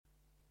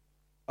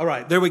All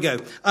right, there we go.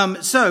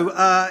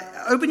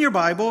 Open your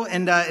Bible,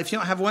 and if you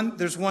don't have one,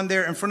 there's one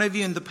there in front of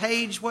you. And the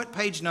page, what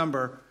page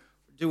number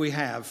do we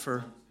have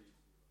for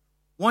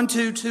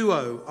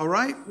 1220? All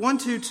right,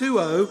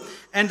 1220,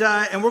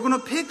 and we're going to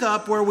pick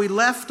up where we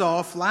left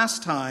off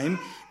last time,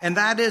 and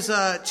that is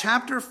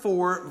chapter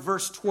 4,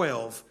 verse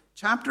 12.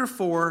 Chapter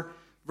 4,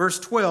 verse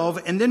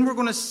 12, and then we're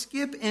going to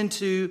skip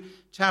into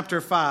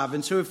chapter 5.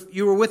 And so if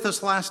you were with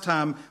us last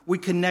time, we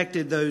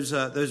connected those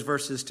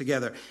verses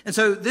together. And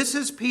so this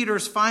is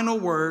Peter's final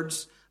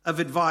words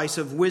of advice,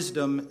 of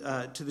wisdom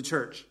to the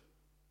church.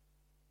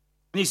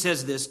 And he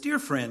says this: "Dear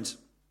friends,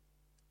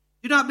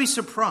 do not be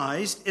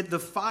surprised at the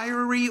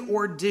fiery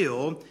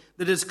ordeal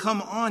that has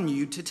come on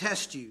you to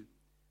test you,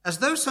 as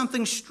though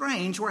something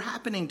strange were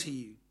happening to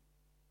you.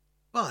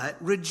 But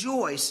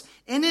rejoice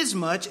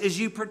inasmuch as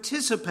you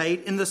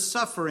participate in the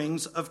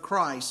sufferings of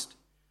Christ,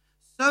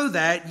 so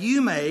that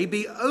you may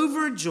be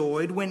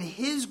overjoyed when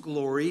his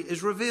glory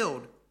is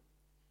revealed.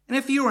 And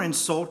if you are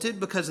insulted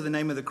because of the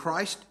name of the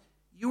Christ,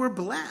 you are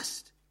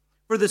blessed,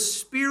 for the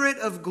Spirit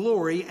of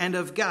glory and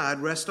of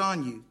God rest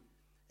on you.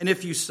 And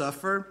if you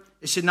suffer,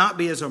 it should not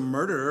be as a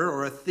murderer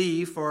or a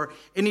thief or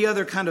any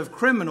other kind of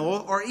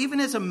criminal or even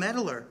as a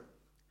meddler.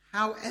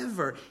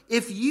 However,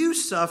 if you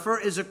suffer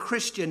as a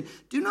Christian,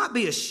 do not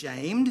be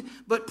ashamed,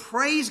 but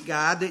praise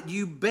God that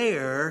you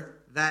bear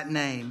that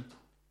name.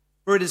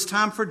 For it is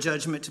time for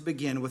judgment to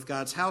begin with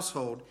God's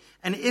household.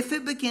 And if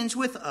it begins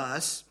with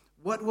us,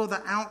 what will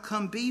the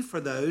outcome be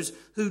for those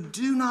who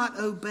do not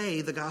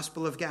obey the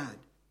gospel of God?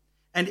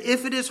 And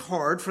if it is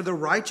hard for the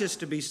righteous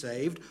to be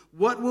saved,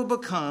 what will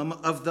become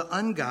of the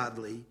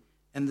ungodly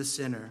and the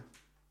sinner?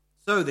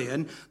 So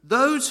then,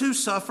 those who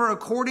suffer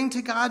according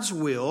to God's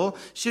will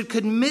should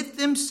commit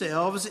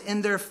themselves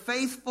in their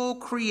faithful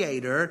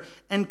Creator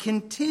and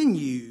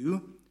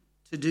continue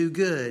to do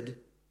good."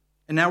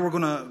 And now we're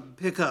going to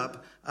pick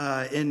up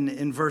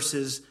in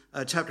verses,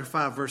 chapter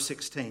 5, verse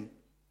 16.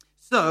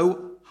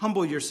 "So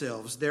humble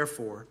yourselves,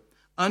 therefore,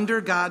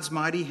 under God's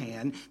mighty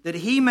hand, that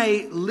he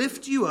may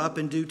lift you up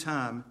in due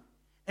time.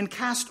 And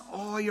cast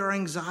all your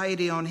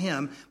anxiety on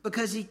him,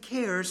 because he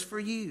cares for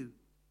you.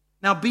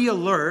 Now be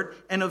alert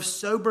and of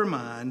sober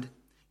mind.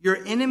 Your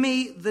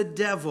enemy, the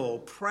devil,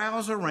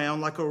 prowls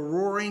around like a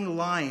roaring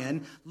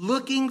lion,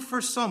 looking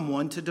for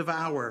someone to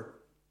devour.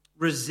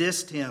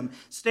 Resist him,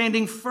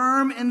 standing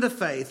firm in the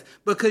faith,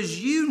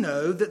 because you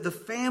know that the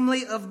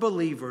family of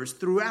believers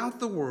throughout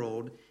the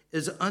world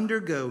is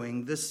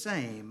undergoing the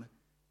same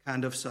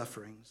kind of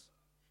sufferings.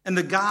 And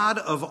the God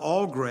of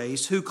all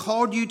grace, who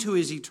called you to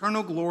his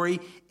eternal glory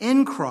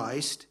in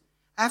Christ,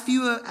 after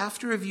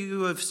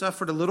you have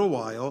suffered a little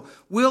while,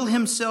 will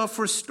himself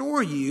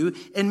restore you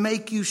and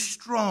make you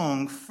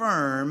strong,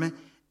 firm,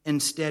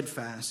 and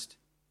steadfast.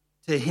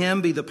 To him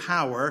be the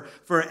power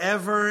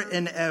forever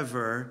and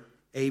ever.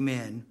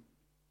 Amen.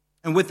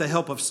 And with the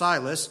help of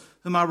Silas,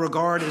 whom I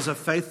regard as a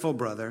faithful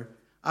brother,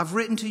 I've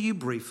written to you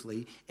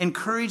briefly,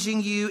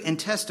 encouraging you and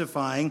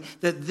testifying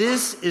that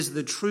this is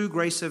the true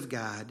grace of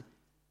God.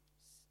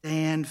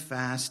 Stand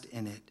fast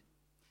in it.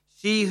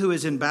 She who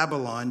is in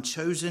Babylon,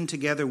 chosen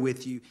together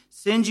with you,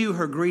 sends you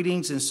her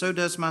greetings, and so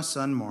does my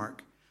son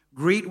Mark.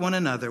 Greet one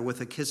another with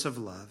a kiss of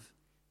love.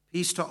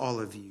 Peace to all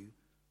of you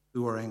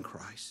who are in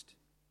Christ."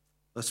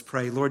 Let's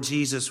pray. Lord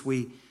Jesus,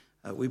 we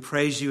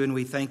praise you and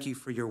we thank you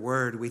for your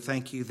word. We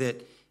thank you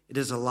that it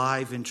is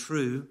alive and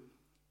true.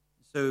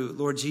 So,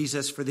 Lord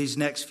Jesus, for these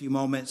next few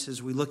moments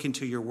as we look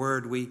into your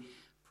word, we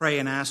pray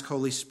and ask,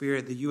 Holy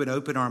Spirit, that you would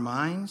open our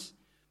minds,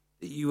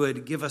 that you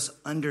would give us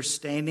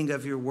understanding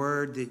of your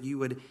word, that you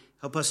would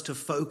help us to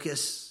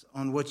focus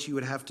on what you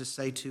would have to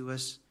say to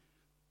us.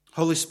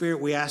 Holy Spirit,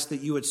 we ask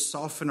that you would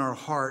soften our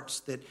hearts,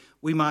 that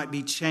we might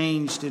be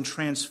changed and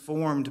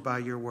transformed by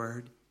your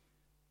word.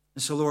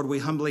 And so, Lord, we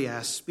humbly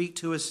ask, speak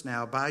to us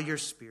now by your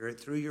Spirit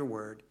through your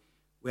word.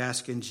 We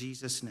ask in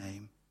Jesus'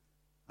 name.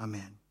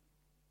 Amen.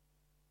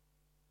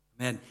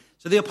 Amen.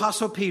 So the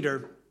Apostle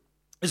Peter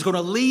is going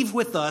to leave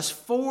with us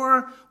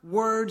 4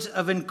 words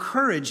of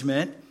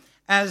encouragement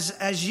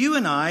as you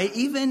and I,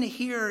 even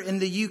here in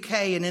the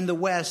UK and in the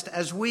West,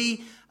 as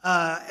we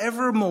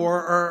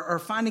evermore are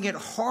finding it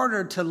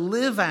harder to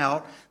live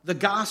out the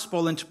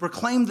gospel and to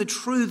proclaim the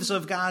truths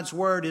of God's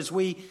word, as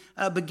we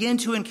begin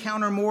to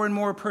encounter more and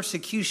more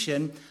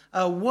persecution,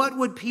 what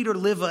would Peter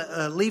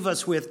leave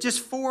us with?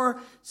 Just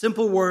 4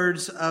 simple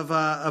words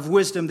of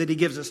wisdom that he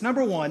gives us.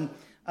 Number 1,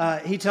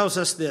 he tells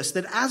us this: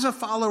 that as a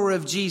follower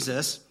of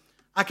Jesus,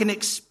 I can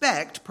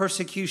expect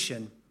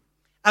persecution.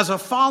 As a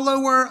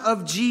follower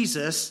of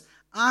Jesus,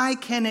 I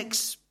can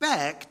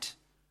expect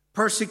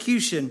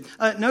persecution.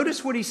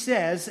 Notice what he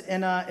says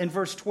in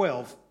verse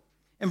 12.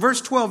 In verse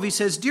 12, he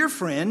says, "Dear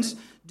friends,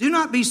 do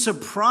not be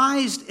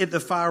surprised at the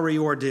fiery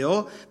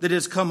ordeal that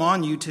has come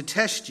on you to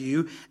test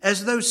you,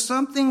 as though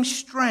something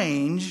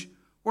strange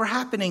were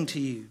happening to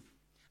you."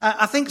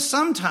 I think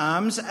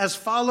sometimes as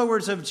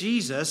followers of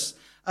Jesus,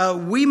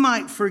 we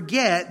might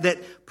forget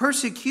that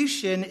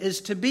persecution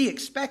is to be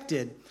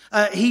expected.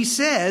 He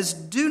says,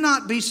 do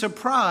not be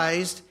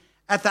surprised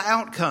at the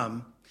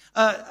outcome.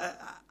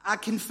 I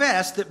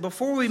confess that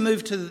before we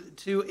moved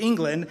to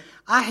England,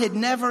 I had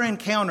never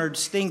encountered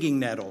stinging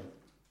nettle.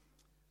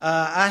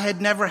 I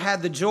had never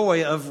had the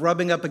joy of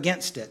rubbing up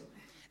against it.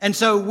 And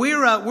so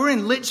we're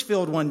in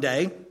Litchfield one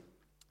day,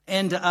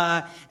 and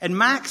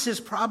Max is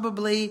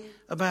probably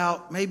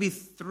about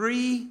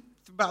 3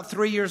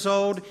 years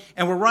old,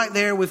 and we're right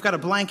there. We've got a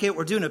blanket.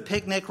 We're doing a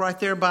picnic right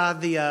there by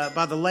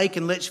the lake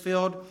in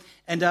Litchfield,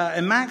 and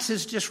Max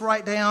is just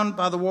right down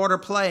by the water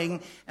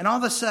playing, and all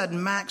of a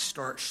sudden Max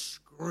starts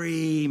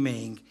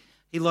screaming.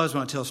 He loves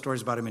when I tell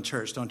stories about him in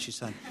church, don't you,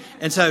 son?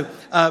 And so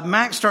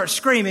Max starts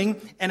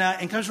screaming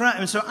and comes around,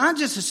 and so I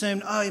just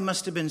assumed, he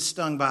must have been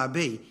stung by a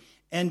bee.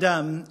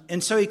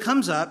 And so he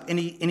comes up and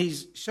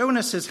he's showing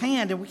us his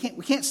hand, and we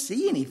can't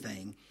see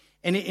anything,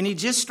 and he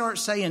just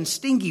starts saying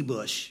stingy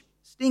bush.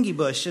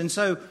 And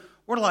so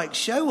we're like,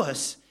 show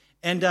us.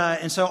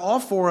 And so all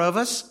four of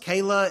us,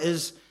 Kayla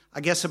is,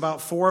 I guess,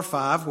 about 4 or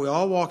 5. We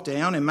all walk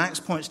down, and Max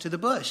points to the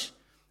bush.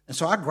 And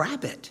so I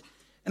grab it.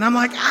 And I'm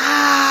like,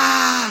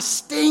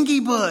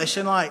 stingy bush.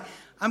 And like,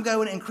 I'm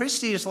going, and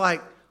Christy is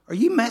like, are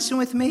you messing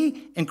with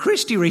me? And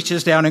Christy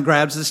reaches down and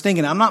grabs the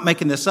stinging. I'm not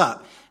making this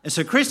up. And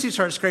so Christy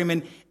starts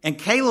screaming, and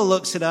Kayla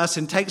looks at us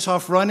and takes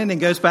off running and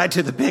goes back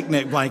to the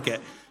picnic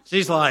blanket.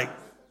 She's like,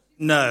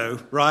 no,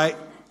 right?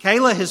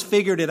 Kayla has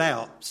figured it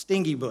out,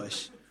 stingy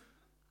bush.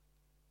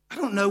 I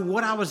don't know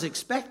what I was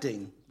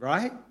expecting,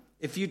 right?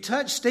 If you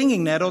touch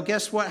stinging nettle,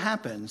 guess what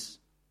happens?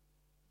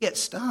 You get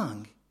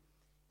stung.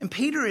 And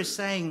Peter is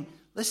saying,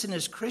 listen,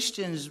 as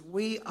Christians,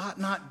 we ought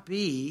not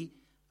be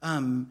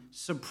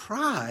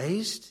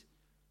surprised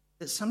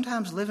that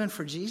sometimes living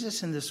for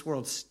Jesus in this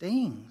world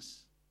stings.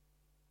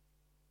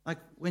 Like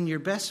when your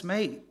best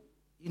mate,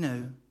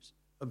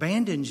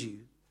 abandons you,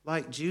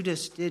 like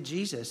Judas did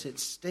Jesus, it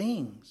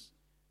stings,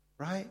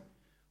 right?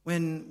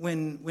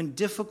 When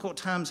difficult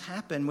times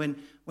happen,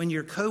 when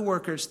your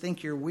coworkers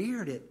think you're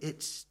weird,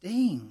 it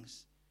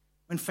stings.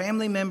 When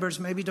family members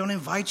maybe don't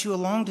invite you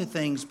along to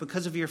things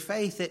because of your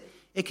faith,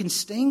 it can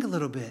sting a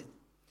little bit.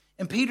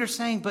 And Peter's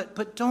saying,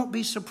 but don't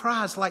be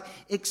surprised. Like,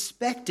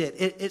 expect it.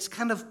 It's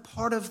kind of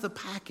part of the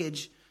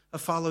package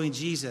of following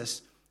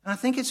Jesus. And I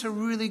think it's a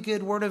really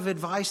good word of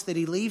advice that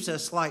he leaves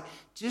us. Like,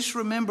 just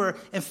remember,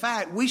 in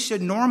fact, we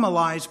should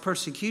normalize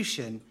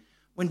persecution.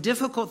 When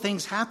difficult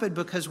things happen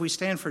because we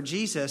stand for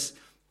Jesus,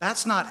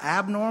 that's not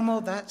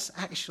abnormal. That's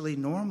actually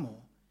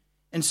normal.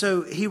 And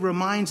so he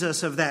reminds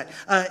us of that.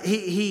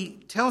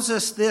 He tells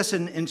us this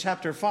in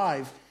chapter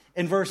 5.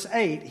 In verse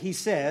 8, he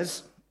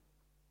says,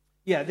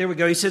 there we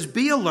go. He says,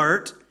 be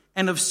alert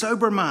and of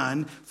sober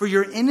mind, for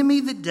your enemy,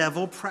 the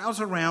devil,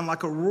 prowls around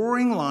like a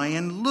roaring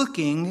lion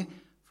looking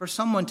for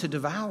someone to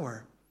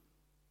devour.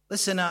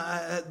 Listen,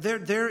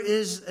 there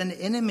is an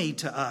enemy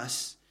to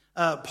us.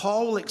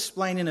 Paul will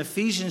explain in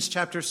Ephesians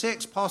chapter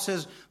 6, Paul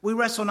says, we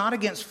wrestle not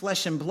against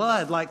flesh and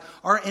blood. Like,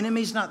 our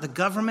enemy's not the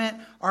government.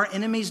 Our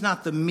enemy's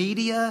not the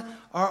media.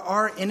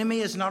 Our enemy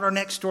is not our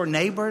next door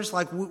neighbors.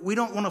 Like, we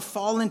don't want to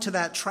fall into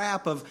that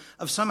trap of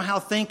somehow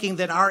thinking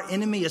that our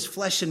enemy is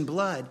flesh and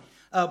blood.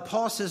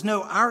 Paul says,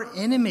 no, our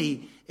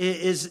enemy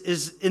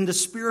is in the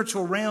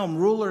spiritual realm,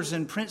 rulers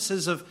and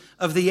princes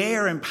of the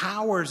air and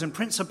powers and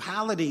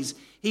principalities.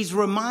 He's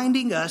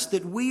reminding us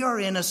that we are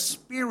in a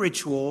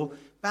spiritual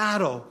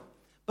battle.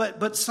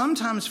 But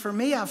sometimes for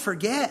me, I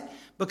forget,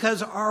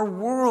 because our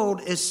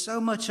world is so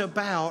much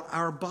about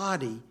our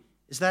body.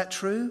 Is that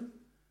true?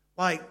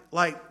 Like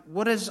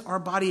what is our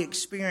body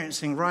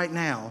experiencing right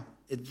now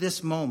at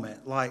this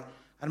moment? Like,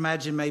 I'd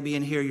imagine maybe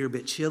in here you're a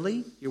bit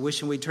chilly. You're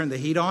wishing we'd turn the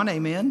heat on.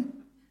 Amen?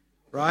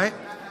 Right?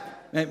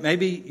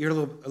 Maybe you're a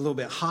little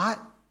bit hot.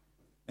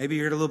 Maybe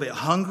you're a little bit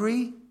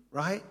hungry,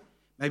 right?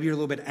 Maybe you're a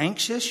little bit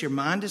anxious. Your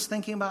mind is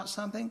thinking about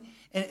something.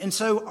 And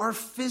so our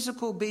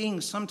physical being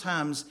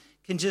sometimes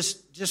can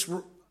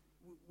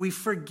we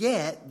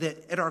forget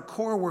that at our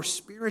core we're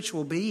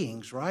spiritual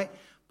beings, right?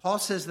 Paul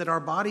says that our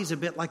body's a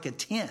bit like a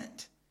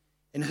tent,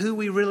 and who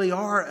we really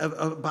are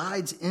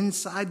abides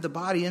inside the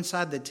body,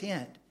 inside the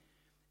tent.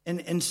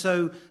 And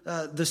so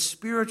the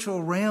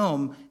spiritual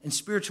realm and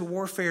spiritual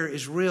warfare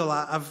is real.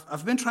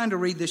 I've been trying to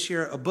read this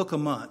year a book a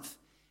month,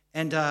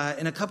 and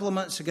a couple of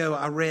months ago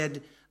I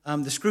read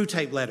the Screw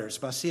Tape Letters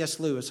by C.S.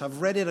 Lewis.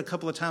 I've read it a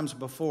couple of times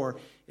before.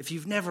 If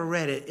you've never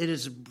read it, it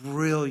is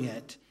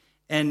brilliant.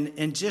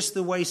 And just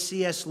the way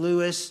C.S.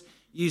 Lewis,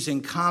 using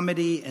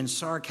comedy and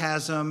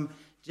sarcasm,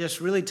 just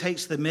really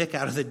takes the mick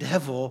out of the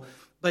devil,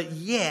 but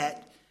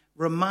yet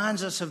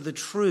reminds us of the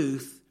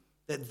truth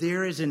that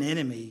there is an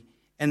enemy.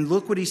 And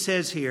look what he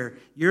says here.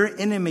 Your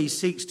enemy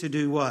seeks to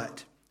do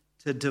what?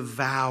 To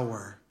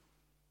devour.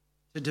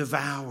 To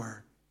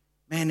devour.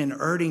 Man, in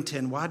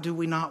Erdington, why do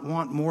we not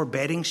want more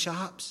betting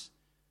shops?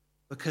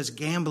 Because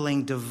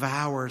gambling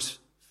devours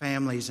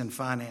families and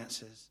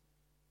finances.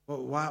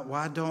 Well,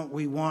 why don't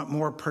we want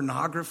more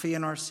pornography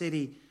in our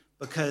city?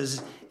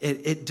 Because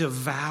it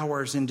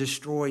devours and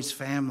destroys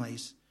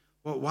families.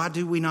 Well, why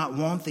do we not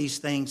want these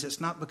things?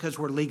 It's not because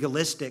we're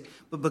legalistic,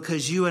 but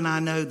because you and I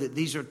know that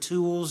these are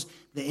tools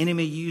the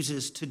enemy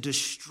uses to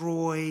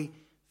destroy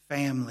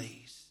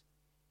families.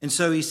 And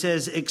so he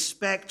says,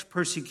 expect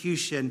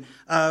persecution.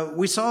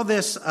 We saw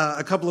this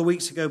a couple of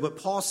weeks ago, but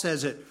Paul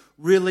says it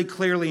really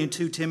clearly in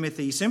 2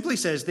 Timothy. He simply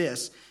says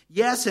this: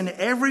 yes, and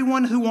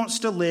everyone who wants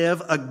to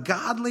live a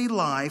godly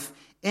life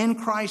in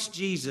Christ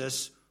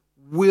Jesus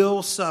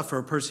will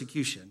suffer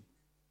persecution.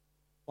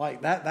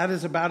 Like that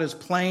is about as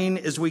plain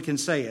as we can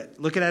say it.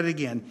 Look at it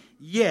again.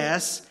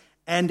 Yes,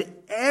 and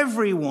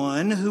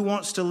everyone who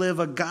wants to live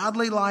a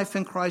godly life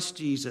in Christ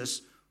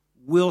Jesus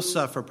will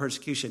suffer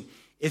persecution.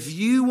 If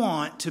you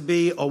want to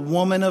be a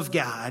woman of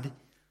God,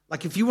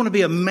 like if you want to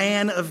be a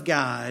man of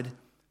God,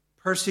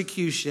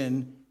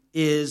 persecution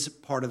is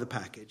part of the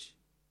package.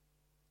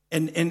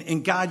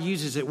 And God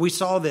uses it. We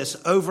saw this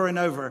over and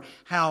over,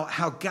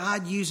 how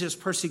God uses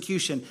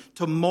persecution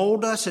to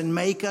mold us and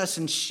make us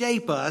and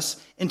shape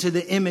us into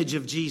the image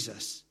of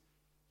Jesus.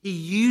 He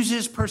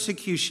uses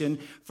persecution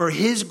for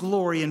his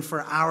glory and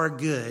for our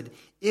good.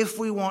 If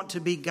we want to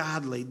be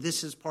godly,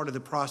 this is part of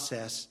the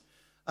process.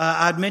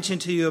 I'd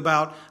mentioned to you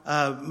about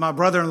my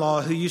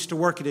brother-in-law who used to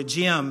work at a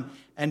gym,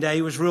 and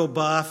he was real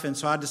buff, and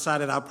so I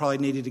decided I probably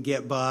needed to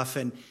get buff,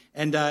 and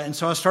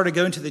so I started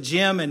going to the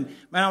gym, and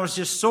man, I was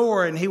just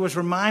sore, and he was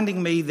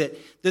reminding me that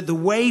the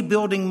way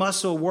building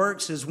muscle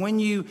works is when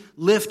you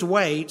lift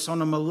weights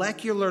on a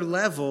molecular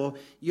level,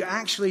 you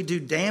actually do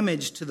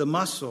damage to the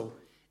muscle,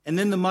 and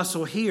then the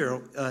muscle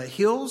heals,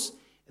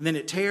 and then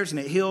it tears, and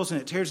it heals,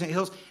 and it tears, and it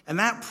heals, and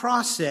that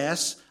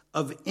process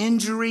of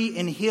injury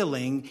and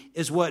healing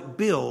is what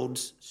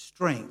builds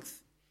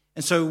strength.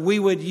 And so we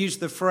would use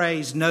the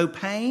phrase, no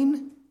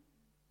pain,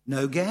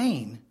 no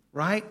gain,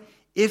 right?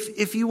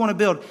 If you want to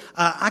build,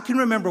 I can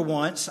remember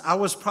once, I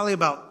was probably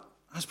about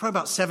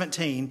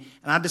 17,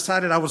 and I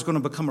decided I was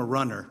going to become a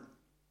runner.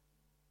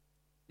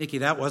 Nikki,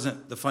 that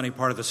wasn't the funny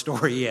part of the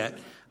story yet.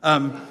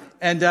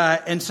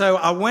 And so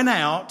I went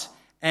out,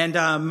 and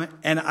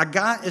I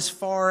got as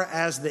far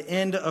as the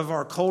end of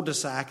our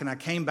cul-de-sac, and I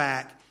came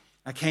back.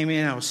 I came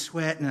in, I was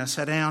sweating, I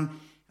sat down,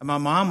 and my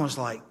mom was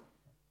like,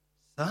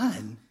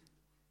 son,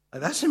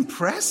 that's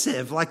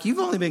impressive. Like, you've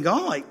only been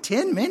gone like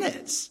 10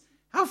 minutes.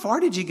 How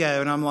far did you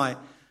go? And I'm like,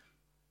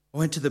 I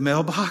went to the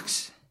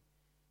mailbox,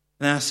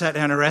 and then I sat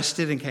down and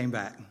rested and came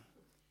back.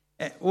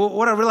 Well,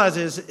 what I realized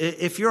is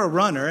if you're a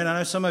runner, and I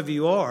know some of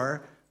you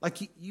are, like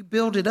you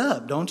build it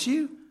up, don't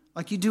you?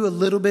 Like you do a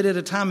little bit at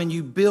a time and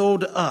you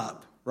build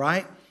up,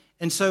 right?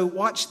 And so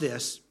watch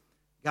this.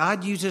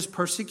 God uses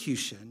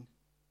persecution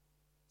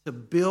to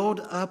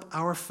build up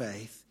our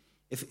faith.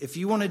 If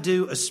you want to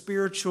do a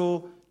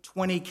spiritual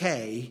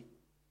 20K,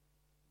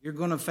 you're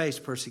going to face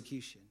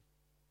persecution.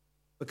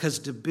 Because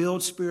to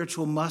build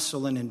spiritual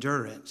muscle and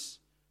endurance,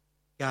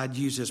 God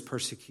uses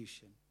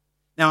persecution.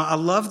 Now, I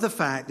love the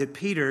fact that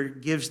Peter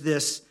gives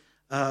this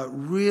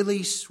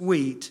really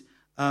sweet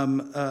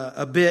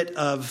a bit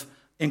of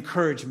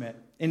encouragement.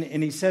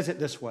 And he says it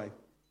this way.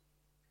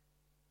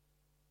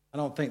 I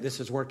don't think this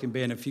is working,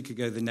 Ben. If you could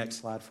go to the next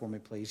slide for me,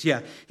 please.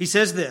 Yeah, he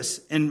says this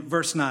in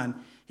verse 9.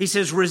 He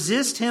says,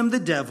 resist him, the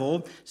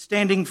devil,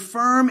 standing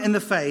firm in the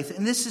faith.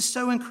 And this is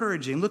so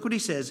encouraging. Look what he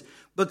says.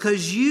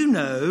 Because you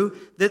know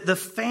that the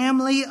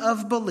family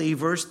of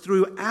believers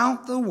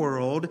throughout the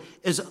world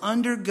is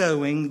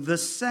undergoing the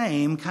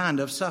same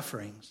kind of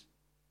sufferings.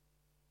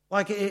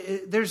 Like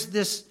there's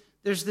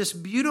this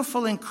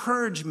beautiful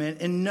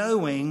encouragement in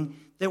knowing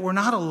that we're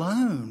not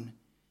alone.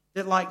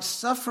 That like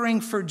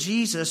suffering for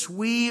Jesus,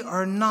 we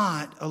are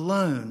not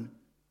alone.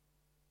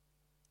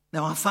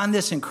 Now, I find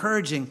this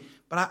encouraging,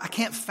 but I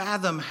can't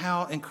fathom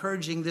how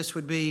encouraging this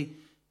would be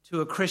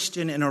to a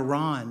Christian in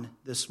Iran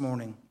this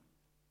morning,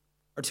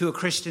 or to a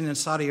Christian in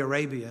Saudi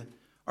Arabia,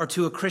 or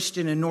to a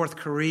Christian in North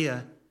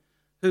Korea,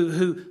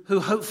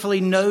 who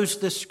hopefully knows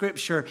the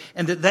Scripture,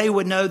 and that they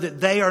would know that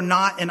they are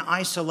not in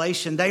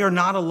isolation, they are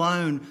not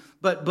alone,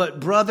 but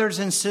brothers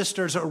and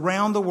sisters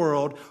around the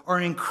world are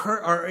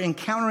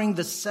encountering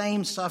the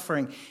same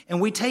suffering.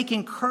 And we take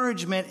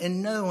encouragement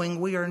in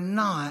knowing we are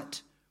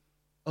not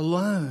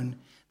alone.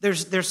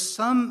 There's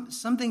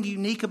something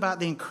unique about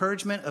the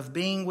encouragement of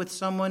being with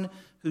someone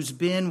who's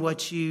been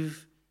what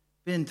you've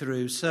been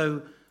through.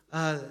 So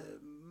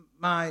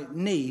my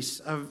niece,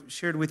 I've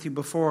shared with you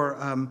before,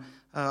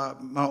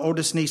 my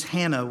oldest niece,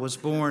 Hannah, was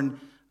born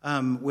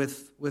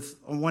with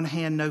on one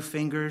hand, no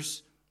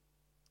fingers,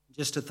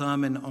 just a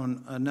thumb, and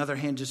on another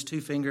hand, just two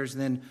fingers.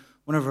 And then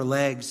one of her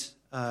legs,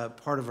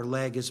 part of her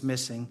leg is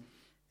missing.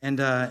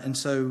 And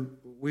so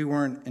we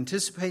weren't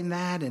anticipating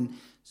that. And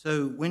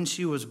so when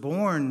she was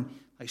born,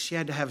 like she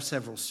had to have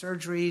several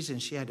surgeries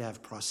and she had to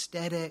have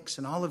prosthetics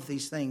and all of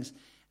these things.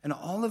 And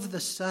all of a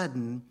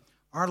sudden,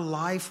 our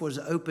life was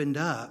opened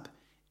up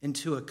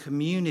into a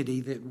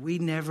community that we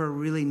never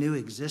really knew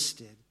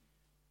existed.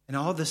 And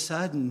all of a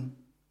sudden,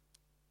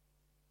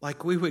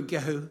 like we would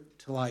go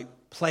to like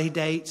play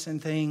dates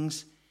and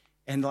things,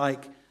 and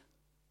like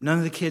none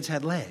of the kids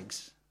had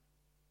legs.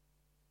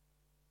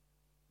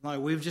 Like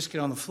we would just get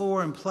on the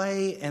floor and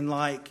play, and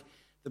like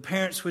the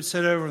parents would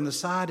sit over on the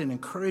side and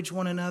encourage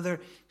one another.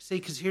 See,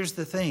 because here's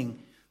the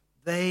thing.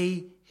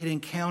 They had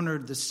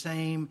encountered the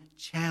same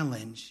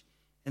challenge.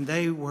 and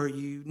they were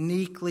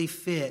uniquely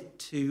fit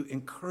to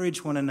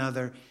encourage one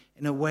another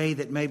in a way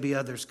that maybe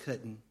others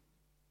couldn't.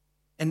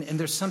 And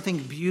there's something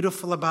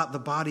beautiful about the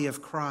body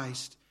of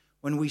Christ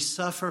when we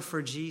suffer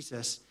for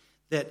Jesus.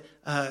 That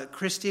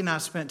Christy and I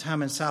spent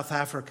time in South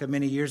Africa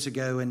many years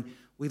ago, and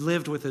we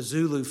lived with a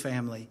Zulu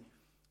family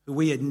who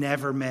we had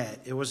never met.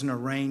 It was an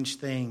arranged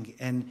thing.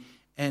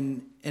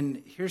 And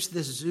here's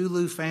this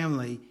Zulu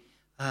family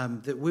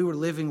that we were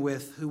living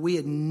with who we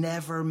had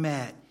never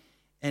met.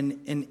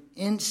 And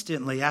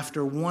instantly,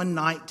 after one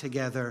night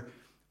together,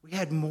 we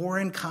had more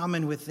in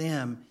common with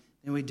them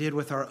than we did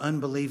with our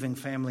unbelieving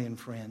family and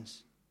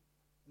friends.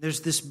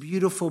 There's this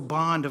beautiful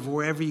bond of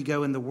wherever you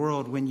go in the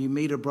world, when you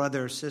meet a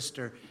brother or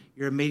sister,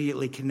 you're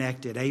immediately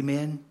connected.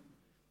 Amen?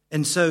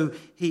 And so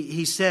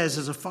he says,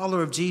 as a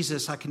follower of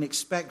Jesus, I can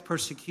expect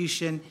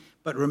persecution,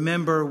 but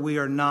remember, we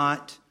are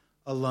not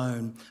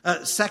alone.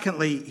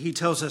 Secondly, he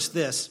tells us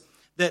this,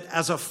 that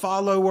as a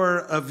follower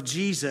of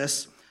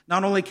Jesus,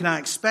 not only can I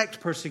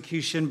expect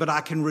persecution, but I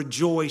can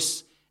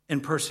rejoice in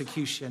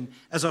persecution.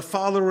 As a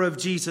follower of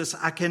Jesus,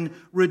 I can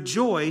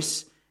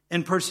rejoice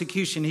in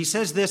persecution. He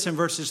says this in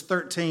verses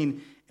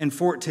 13 and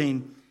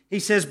 14. He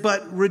says,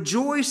 but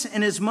rejoice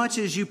inasmuch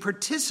as you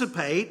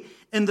participate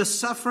in the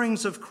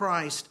sufferings of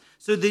Christ,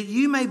 so that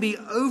you may be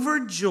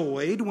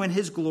overjoyed when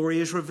his glory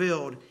is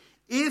revealed.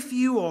 If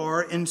you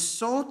are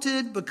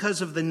insulted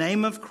because of the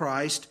name of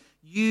Christ,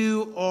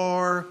 you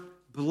are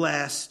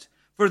blessed.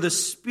 For the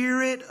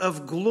Spirit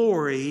of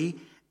glory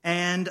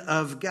and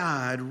of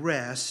God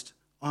rest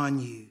on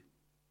you. Isn't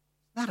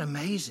that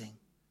amazing?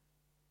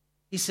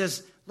 He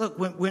says, look,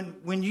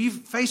 when you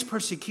face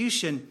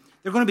persecution,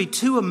 there are going to be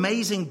two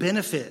amazing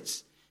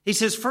benefits. He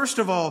says, first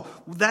of all,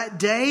 that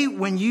day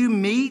when you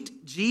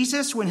meet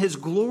Jesus, when his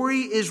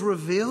glory is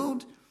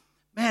revealed,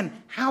 man,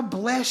 how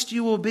blessed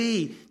you will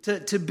be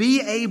to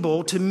be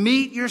able to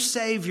meet your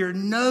Savior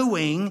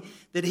knowing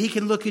that he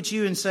can look at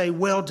you and say,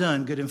 well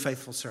done, good and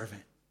faithful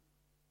servant.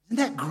 Isn't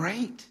that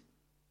great? Isn't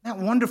that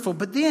wonderful?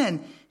 But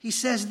then he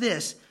says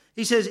this.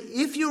 He says,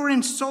 if you're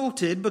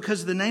insulted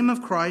because of the name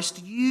of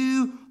Christ,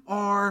 you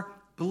are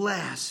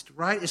blessed,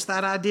 right? It's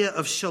that idea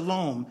of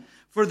shalom.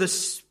 For the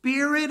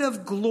Spirit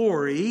of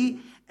glory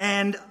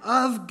and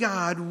of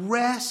God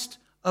rest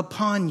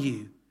upon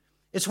you.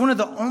 It's one of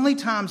the only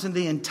times in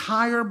the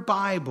entire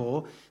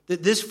Bible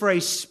that this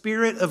phrase,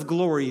 Spirit of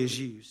glory, is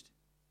used.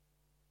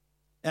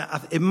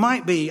 It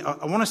might be,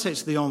 I want to say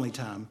it's the only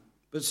time,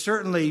 but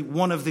certainly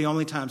one of the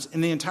only times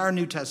in the entire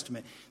New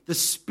Testament. The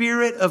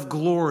Spirit of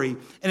glory.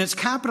 And it's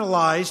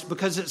capitalized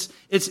because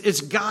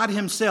it's God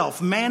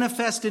himself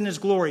manifest in his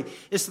glory.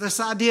 It's this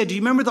idea. Do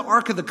you remember the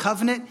Ark of the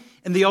Covenant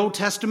in the Old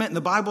Testament? And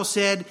the Bible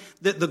said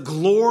that the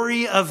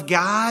glory of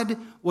God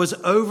was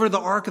over the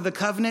Ark of the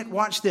Covenant.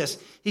 Watch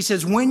this. He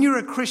says, when you're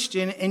a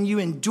Christian and you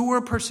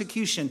endure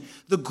persecution,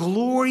 the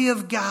glory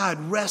of God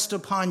rests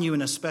upon you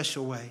in a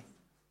special way.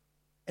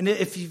 And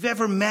if you've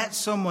ever met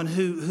someone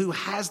who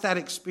has that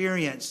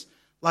experience,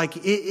 like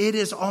it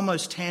is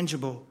almost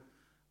tangible.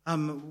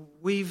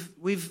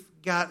 We've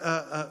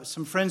got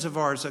some friends of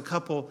ours, a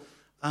couple,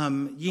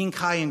 Yin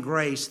Kai and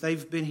Grace.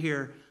 They've been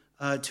here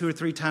 2 or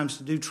 3 times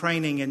to do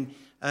training. And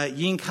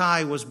Yin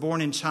Kai was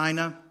born in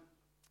China,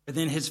 and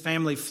then his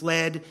family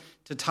fled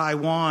to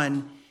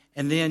Taiwan.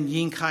 And then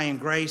Yin Kai and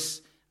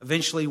Grace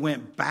eventually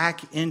went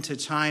back into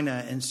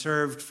China and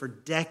served for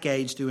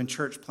decades doing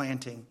church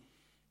planting,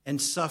 and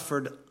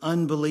suffered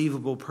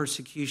unbelievable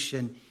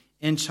persecution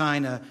in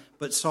China,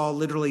 but saw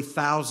literally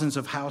thousands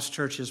of house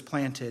churches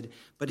planted.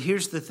 But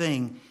here's the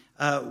thing.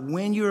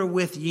 When you're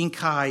with Yin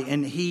Kai,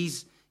 and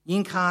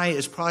Yin Kai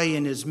is probably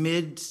in his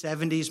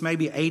mid-70s,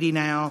 maybe 80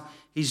 now.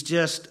 He's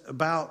just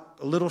about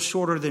a little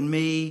shorter than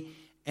me,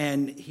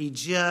 and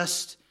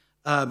he's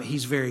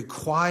very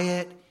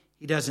quiet.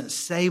 He doesn't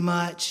say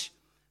much,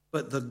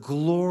 but the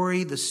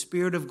glory, the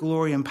Spirit of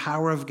glory and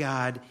power of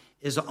God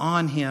is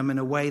on him in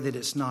a way that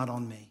it's not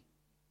on me.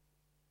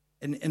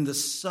 And the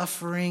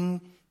suffering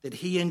that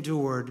he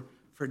endured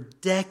for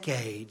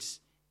decades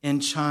in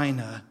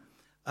China,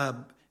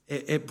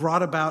 it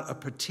brought about a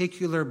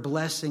particular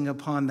blessing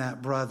upon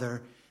that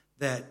brother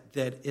that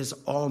is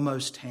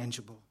almost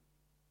tangible.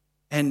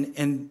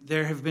 And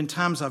there have been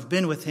times I've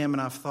been with him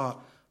and I've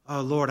thought,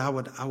 oh, Lord, I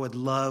would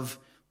love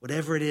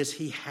whatever it is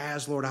he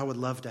has, Lord, I would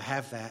love to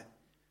have that.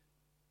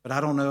 But I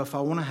don't know if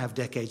I want to have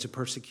decades of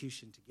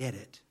persecution to get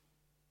it.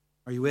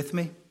 Are you with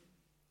me?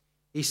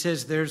 He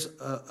says there's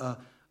a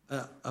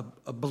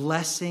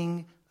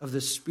blessing of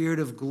the Spirit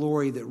of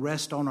glory that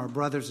rests on our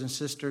brothers and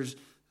sisters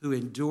who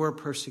endure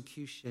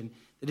persecution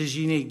that is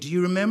unique. Do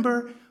you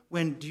remember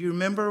when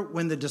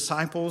the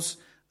disciples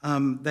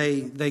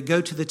they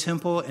go to the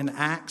temple in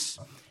Acts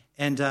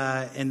and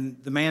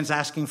the man's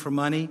asking for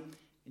money?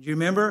 Do you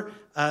remember?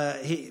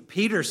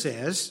 Peter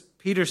says,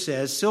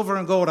 silver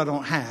and gold I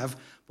don't have,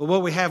 but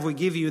what we have we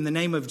give you. In the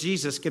name of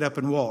Jesus, get up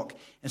and walk.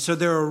 And so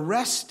they're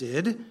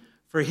arrested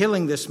for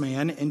healing this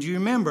man. And do you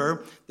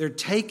remember, they're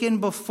taken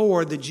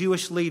before the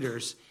Jewish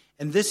leaders.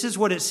 And this is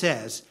what it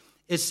says.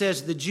 It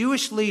says the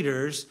Jewish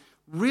leaders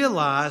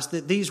realized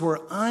that these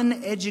were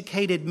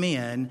uneducated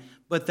men,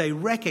 but they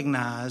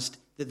recognized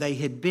that they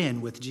had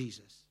been with Jesus.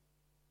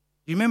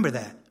 Do you remember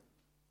that?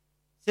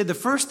 Said the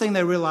first thing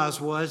they realized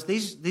was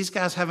these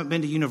guys haven't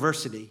been to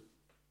university.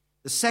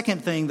 The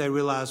second thing they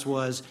realized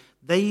was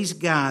these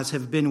guys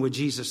have been with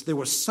Jesus. There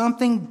was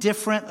something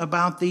different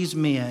about these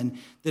men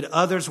that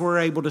others were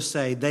able to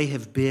say they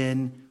have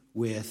been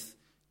with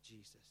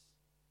Jesus.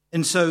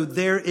 And so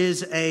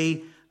there's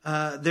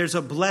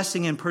a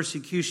blessing in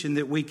persecution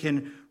that we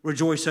can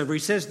rejoice over. He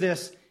says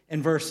this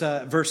in verse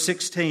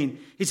 16.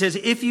 He says,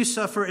 if you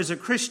suffer as a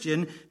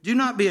Christian, do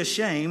not be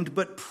ashamed,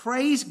 but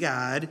praise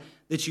God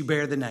that you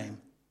bear the name.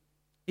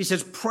 He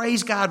says,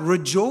 praise God,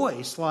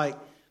 rejoice. Like,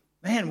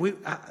 man,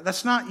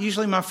 that's not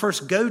usually my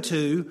first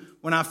go-to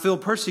when I feel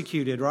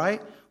persecuted,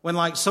 right? When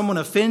like someone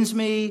offends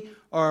me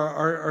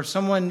or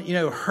someone,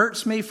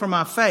 hurts me for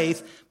my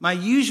faith, my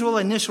usual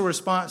initial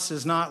response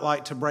is not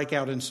like to break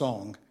out in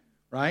song,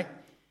 right?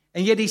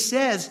 And yet he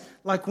says,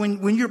 like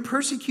when you're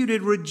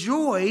persecuted,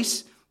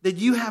 rejoice that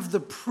you have the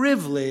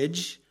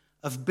privilege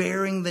of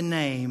bearing the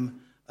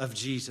name of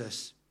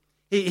Jesus.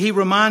 He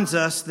reminds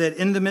us that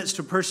in the midst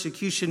of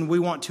persecution, we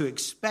want to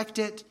expect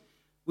it.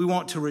 We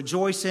want to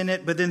rejoice in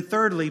it. But then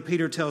thirdly,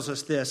 Peter tells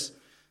us this.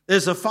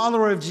 As a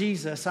follower of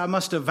Jesus, I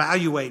must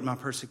evaluate my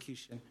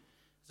persecution.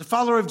 As a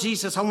follower of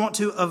Jesus, I want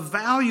to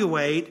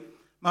evaluate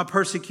my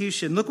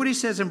persecution. Look what he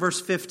says in verse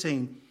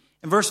 15.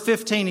 In verse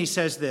 15, he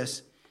says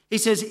this. He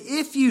says,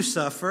 if you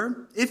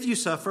suffer,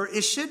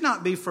 it should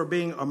not be for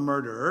being a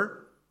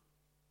murderer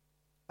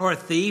or a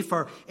thief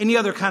or any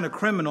other kind of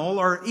criminal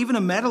or even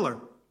a meddler.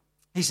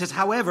 He says,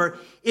 however,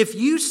 if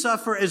you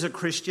suffer as a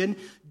Christian,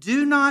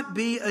 do not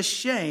be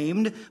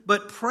ashamed,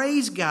 but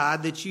praise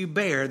God that you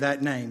bear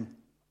that name.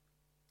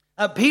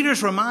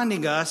 Peter's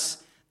reminding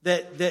us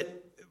that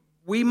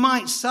we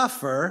might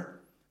suffer,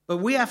 but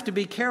we have to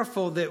be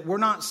careful that we're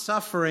not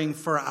suffering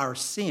for our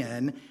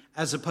sin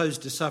as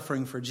opposed to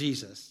suffering for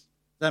Jesus.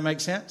 Does that make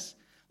sense?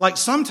 Like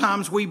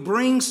sometimes we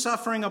bring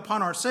suffering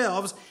upon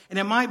ourselves, and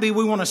it might be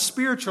we want to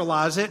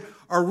spiritualize it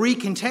or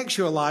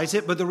recontextualize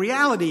it, but the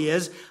reality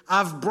is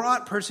I've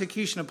brought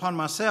persecution upon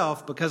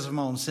myself because of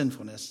my own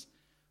sinfulness.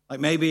 Like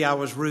maybe I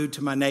was rude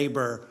to my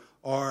neighbor,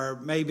 or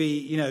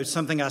maybe,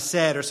 something I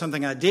said or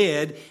something I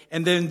did,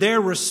 and then their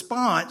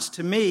response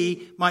to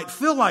me might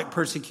feel like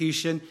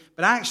persecution,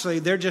 but actually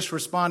they're just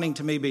responding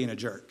to me being a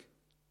jerk.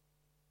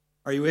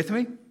 Are you with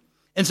me?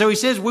 And so he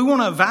says we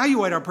want to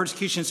evaluate our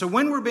persecution. So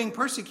when we're being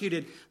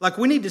persecuted, like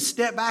we need to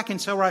step back and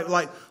say, right,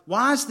 like,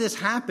 why is this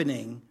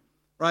happening?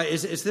 Right?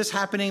 Is this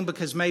happening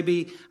because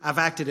maybe I've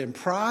acted in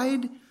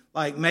pride?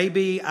 Like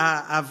maybe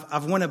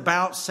I've went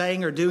about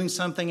saying or doing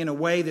something in a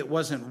way that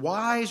wasn't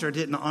wise or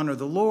didn't honor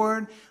the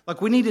Lord.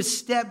 Like we need to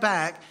step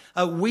back.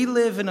 We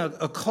live in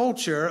a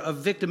culture of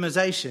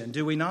victimization,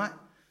 do we not?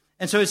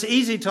 And so it's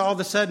easy to all of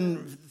a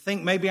sudden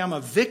think maybe I'm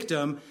a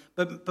victim,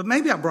 but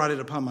maybe I brought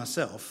it upon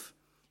myself.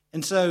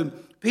 And so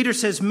Peter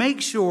says,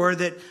 make sure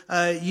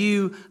that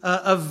you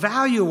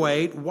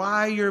evaluate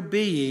why you're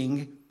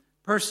being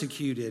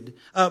persecuted.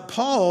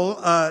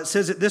 Paul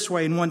says it this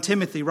way in 1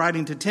 Timothy,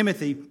 writing to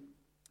Timothy.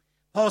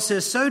 Paul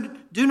says, so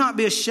do not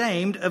be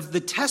ashamed of the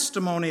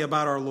testimony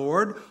about our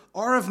Lord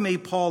or of me,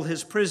 Paul,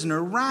 his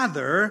prisoner.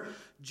 Rather,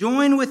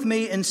 join with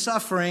me in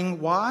suffering.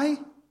 Why?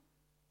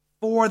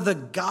 For the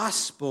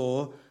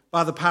gospel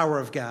by the power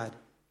of God.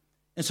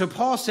 And so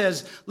Paul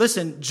says,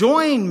 listen,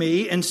 join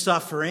me in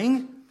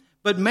suffering,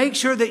 but make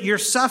sure that you're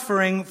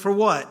suffering for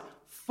what?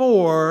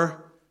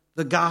 For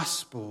the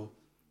gospel.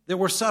 That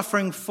we're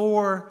suffering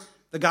for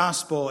the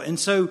gospel. And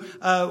so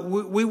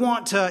we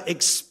want to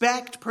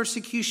expect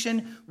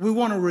persecution. We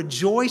want to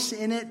rejoice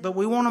in it, but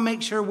we want to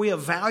make sure we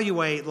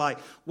evaluate, like,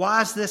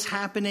 why is this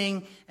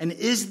happening? And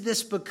is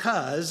this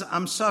because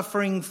I'm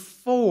suffering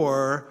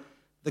for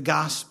the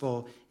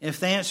gospel? And if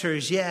the answer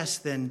is yes,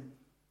 then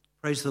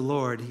praise the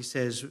Lord. He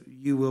says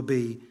you will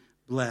be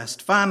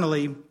blessed.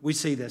 Finally, we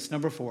see this,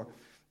 number 4.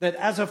 That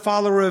as a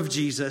follower of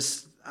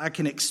Jesus, I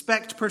can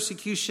expect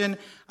persecution.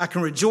 I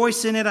can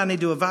rejoice in it. I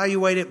need to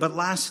evaluate it. But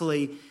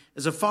lastly,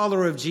 as a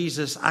follower of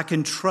Jesus, I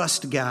can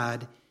trust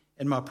God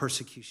in my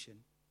persecution.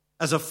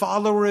 As a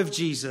follower of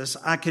Jesus,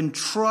 I can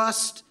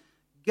trust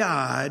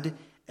God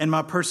in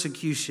my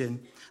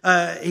persecution.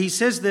 He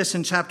says this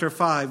in chapter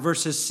 5,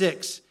 verses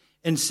 6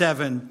 and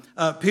 7.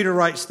 Peter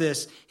writes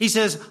this. He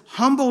says,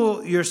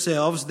 humble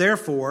yourselves,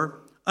 therefore,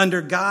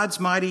 under God's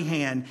mighty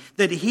hand,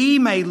 that he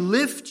may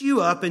lift you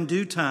up in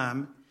due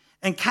time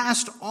and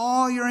cast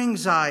all your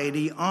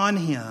anxiety on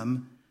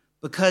him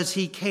because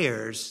he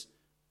cares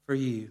for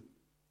you.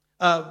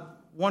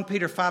 1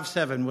 Peter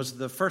 5:7 was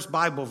the first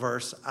Bible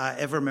verse I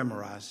ever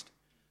memorized.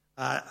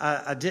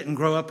 I didn't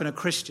grow up in a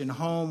Christian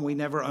home. We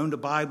never owned a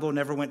Bible,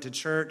 never went to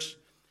church.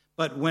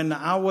 But when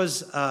I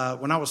was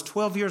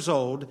 12 years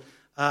old,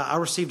 I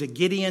received a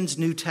Gideon's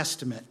New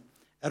Testament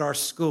at our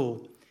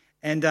school.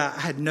 And I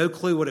had no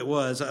clue what it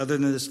was other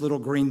than this little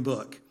green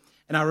book.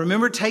 And I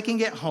remember taking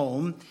it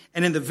home,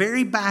 and in the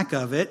very back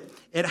of it,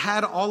 it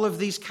had all of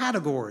these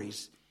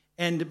categories.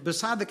 And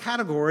beside the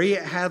category,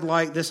 it had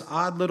like this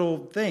odd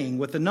little thing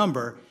with a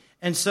number.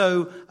 And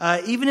so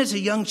even as a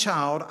young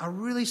child, I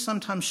really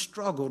sometimes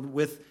struggled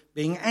with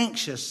being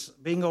anxious,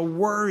 being a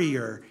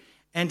worrier.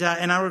 And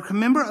I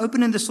remember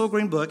opening this little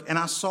green book, and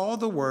I saw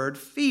the word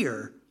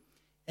fear.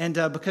 And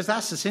because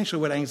that's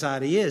essentially what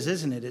anxiety is,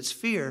 isn't it? It's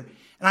fear.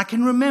 And I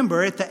can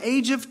remember at the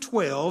age of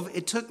 12,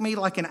 it took me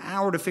like an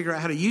hour to figure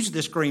out how to use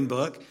this green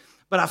book.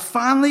 But I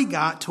finally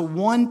got to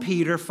 1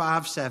 Peter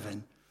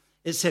 5:7.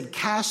 It said,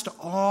 cast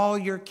all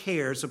your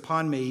cares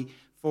upon me,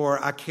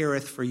 for I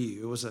careth for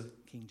you. It was a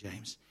King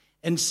James.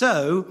 And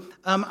so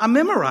I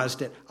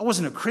memorized it. I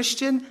wasn't a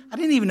Christian. I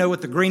didn't even know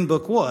what the green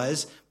book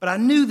was. But I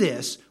knew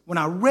this. When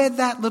I read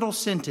that little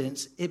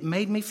sentence, it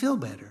made me feel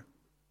better.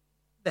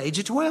 At the age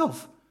of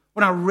 12.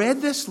 When I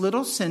read this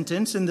little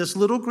sentence in this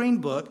little green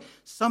book,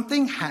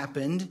 something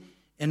happened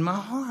in my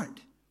heart.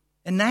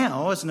 And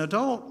now, as an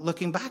adult,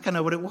 looking back, I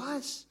know what it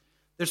was.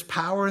 There's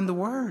power in the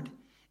word.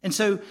 And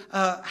so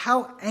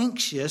how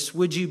anxious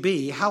would you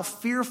be? How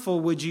fearful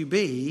would you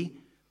be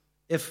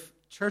if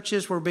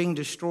churches were being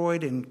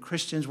destroyed and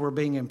Christians were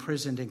being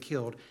imprisoned and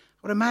killed? I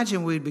would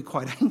imagine we'd be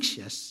quite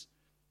anxious.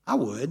 I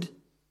would,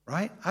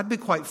 right? I'd be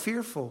quite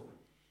fearful.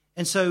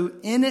 And so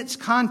in its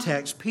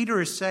context, Peter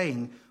is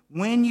saying,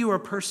 when you are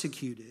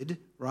persecuted,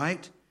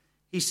 right?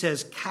 He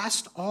says,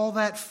 cast all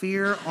that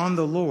fear on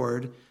the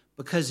Lord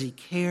because he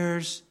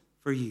cares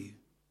for you.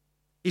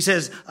 He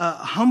says,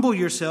 humble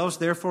yourselves,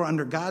 therefore,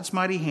 under God's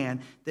mighty hand,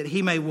 that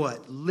he may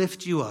what?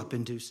 Lift you up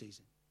in due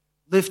season.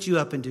 Lift you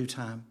up in due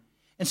time.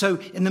 And so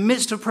in the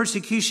midst of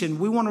persecution,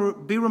 we want to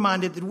be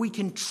reminded that we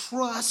can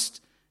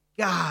trust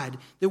God,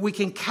 that we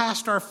can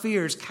cast our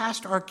fears,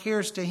 cast our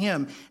cares to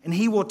him, and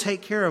he will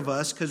take care of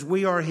us because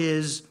we are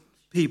his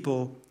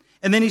people.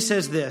 And then he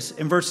says this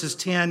in verses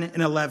 10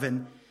 and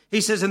 11. He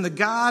says, and the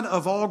God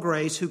of all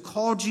grace, who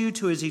called you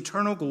to his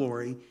eternal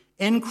glory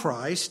in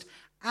Christ,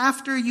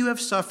 after you have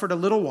suffered a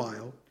little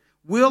while,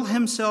 will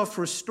himself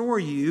restore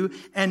you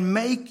and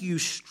make you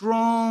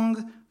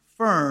strong,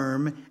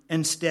 firm,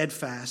 and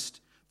steadfast.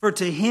 For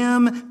to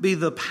him be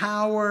the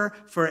power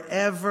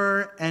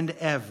forever and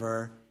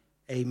ever.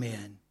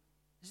 Amen.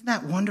 Isn't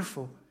that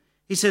wonderful?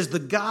 He says, the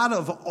God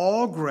of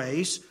all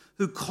grace,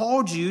 who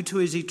called you to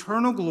his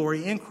eternal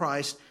glory in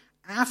Christ,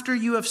 after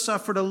you have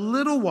suffered a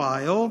little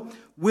while,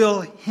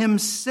 will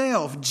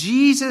himself,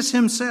 Jesus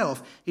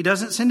himself, he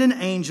doesn't send an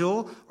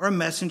angel or a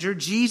messenger,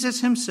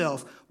 Jesus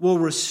himself will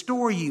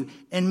restore you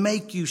and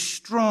make you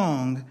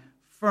strong,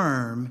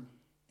 firm,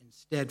 and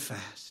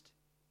steadfast.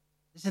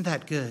 Isn't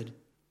that good?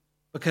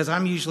 Because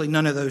I'm usually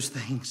none of those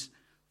things,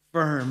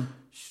 firm,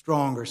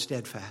 strong, or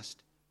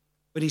steadfast.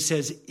 But he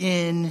says,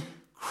 in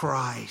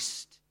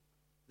Christ,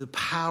 the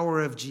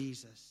power of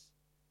Jesus,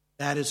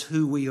 that is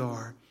who we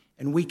are.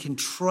 And we can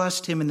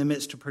trust him in the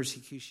midst of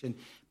persecution.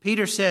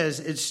 Peter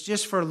says it's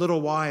just for a little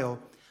while.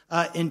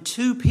 In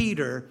 2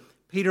 Peter,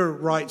 Peter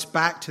writes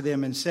back to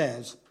them and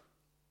says,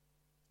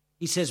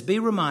 he says, be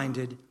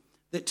reminded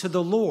that to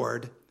the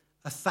Lord,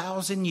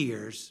 1,000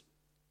 years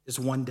is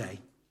one day.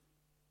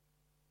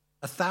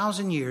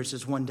 1,000 years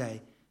is one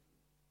day.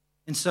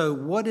 And so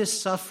what is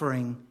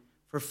suffering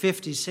for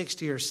 50,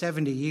 60, or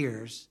 70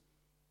 years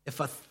if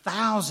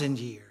 1,000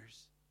 years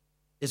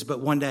is but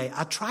one day?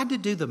 I tried to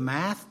do the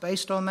math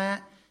based on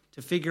that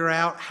to figure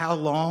out how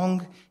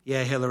long.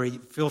 Yeah, Hillary,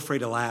 feel free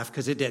to laugh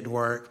because it didn't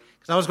work.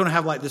 Because I was going to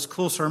have like this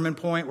cool sermon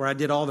point where I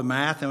did all the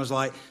math and was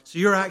like, so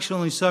you're actually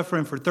only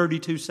suffering for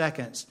 32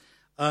 seconds.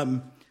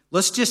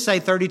 Let's just say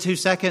 32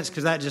 seconds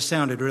because that just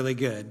sounded really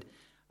good.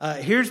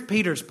 Here's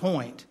Peter's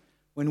point.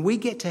 When we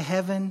get to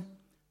heaven,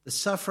 the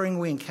suffering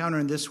we encounter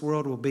in this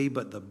world will be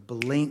but the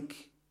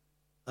blink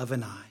of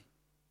an eye.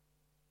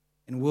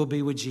 And we'll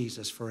be with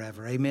Jesus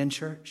forever. Amen,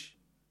 church?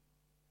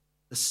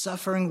 The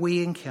suffering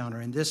we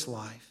encounter in this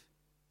life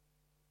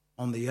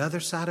on the other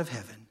side of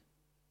heaven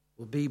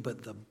will be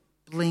but the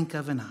blink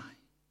of an eye.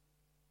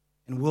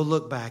 And we'll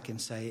look back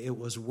and say it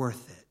was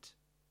worth it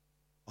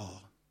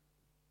all.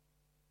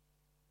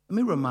 Let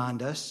me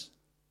remind us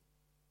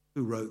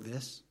who wrote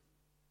this.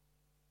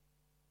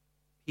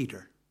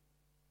 Peter.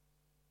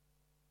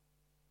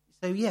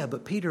 You say, yeah,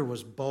 but Peter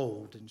was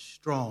bold and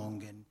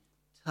strong and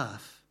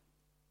tough.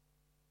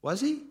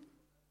 Was he?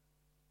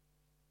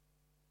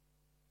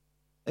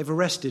 They've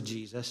arrested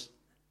Jesus.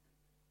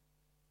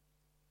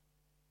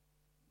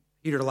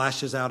 Peter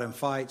lashes out and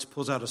fights,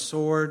 pulls out a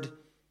sword,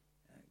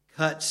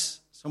 cuts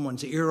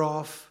someone's ear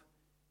off.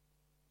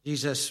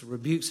 Jesus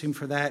rebukes him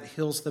for that,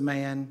 heals the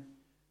man.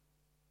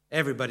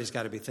 Everybody's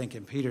got to be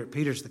thinking,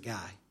 Peter's the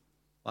guy.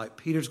 Like,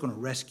 Peter's going to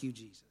rescue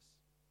Jesus,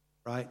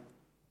 right?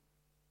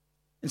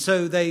 And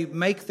so they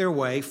make their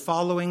way,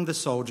 following the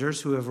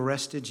soldiers who have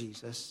arrested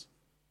Jesus.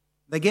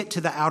 They get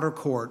to the outer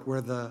court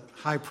where the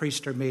high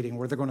priests are meeting,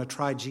 where they're going to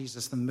try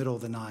Jesus in the middle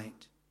of the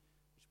night,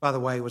 which, by the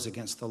way, was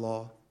against the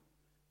law.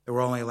 They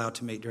were only allowed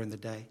to meet during the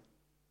day.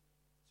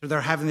 So they're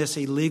having this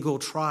illegal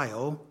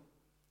trial,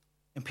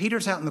 and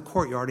Peter's out in the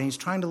courtyard, and he's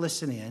trying to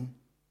listen in.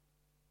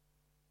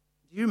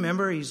 Do you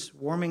remember he's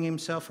warming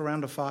himself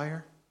around a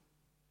fire?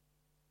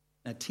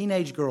 And a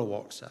teenage girl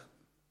walks up.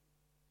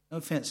 No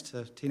offense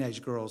to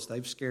teenage girls.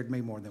 They've scared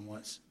me more than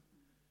once.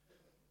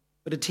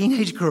 But a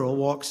teenage girl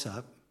walks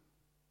up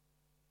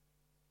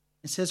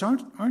and says,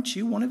 aren't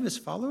you one of his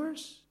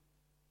followers?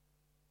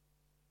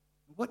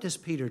 What does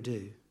Peter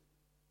do?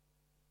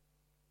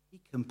 He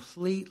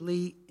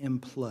completely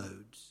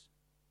implodes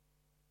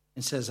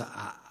and says,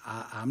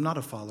 I'm not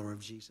a follower of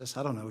Jesus.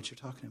 I don't know what you're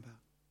talking about.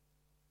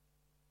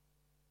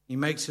 He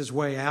makes his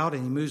way out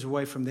and he moves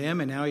away from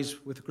them, and now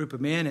he's with a group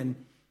of men and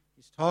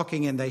he's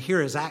talking and they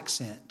hear his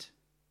accent.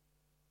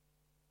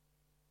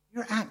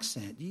 Your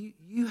accent,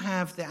 you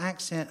have the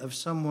accent of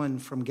someone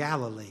from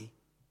Galilee.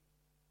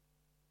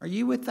 Are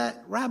you with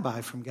that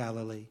rabbi from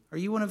Galilee? Are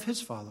you one of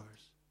his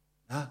followers?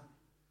 No,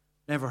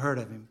 never heard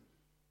of him.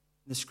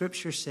 The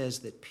scripture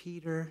says that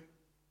Peter,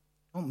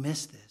 don't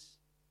miss this,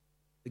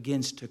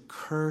 begins to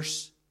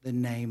curse the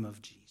name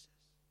of Jesus.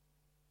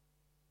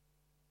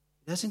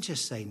 He doesn't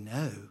just say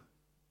no.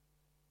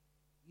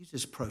 He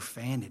uses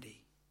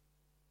profanity.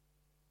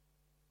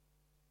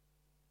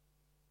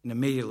 And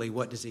immediately,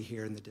 what does he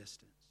hear in the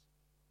distance?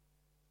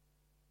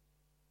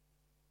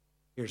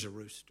 Here's a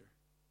rooster.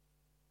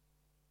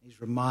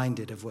 He's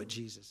reminded of what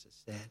Jesus has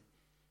said.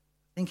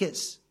 I think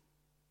it's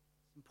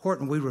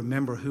important we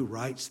remember who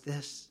writes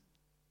this,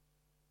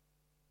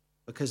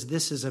 because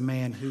this is a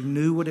man who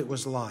knew what it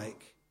was like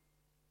to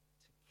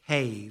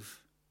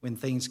cave when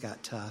things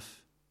got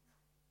tough.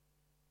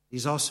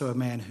 He's also a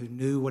man who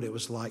knew what it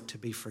was like to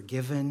be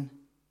forgiven,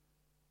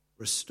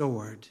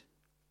 restored.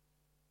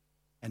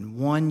 And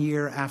 1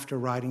 year after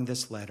writing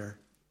this letter,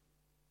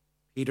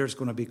 Peter's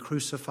going to be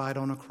crucified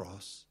on a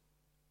cross.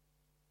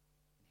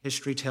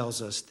 History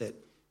tells us that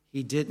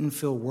he didn't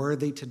feel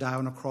worthy to die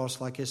on a cross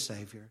like his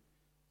Savior,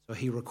 so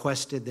he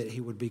requested that he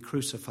would be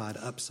crucified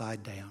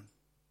upside down.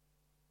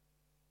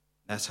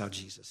 That's how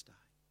Jesus died.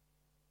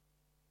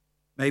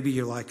 Maybe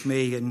you're like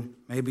me, and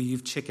maybe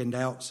you've chickened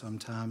out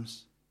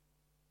sometimes.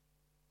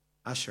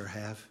 I sure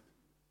have.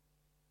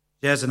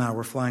 Jez and I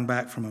were flying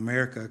back from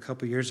America a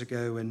couple years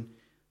ago, and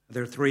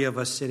there are three of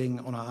us sitting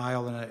on an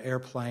aisle in an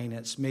airplane.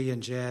 It's me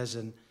and Jez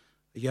and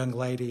a young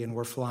lady, and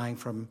we're flying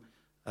from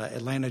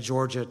Atlanta,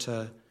 Georgia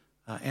to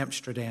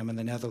Amsterdam in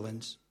the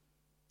Netherlands.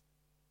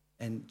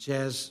 And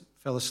Jez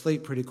fell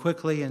asleep pretty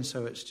quickly, and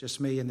so it's just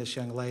me and this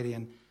young lady,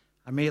 and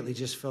I immediately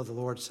just feel the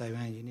Lord say,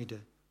 man, you need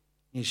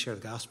to share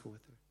the gospel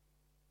with her.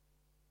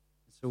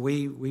 So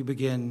we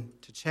begin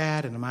to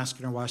chat, and I'm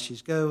asking her why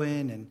she's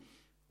going, and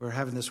we're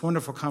having this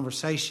wonderful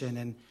conversation,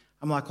 and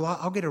I'm like, well,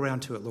 I'll get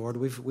around to it, Lord.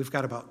 We've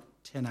got about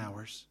 10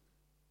 hours.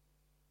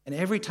 And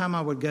every time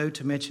I would go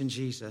to mention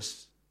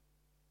Jesus,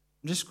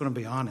 I'm just going to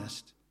be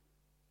honest,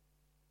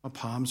 my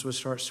palms would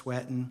start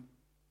sweating.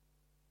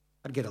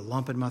 I'd get a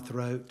lump in my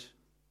throat.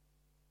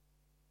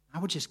 I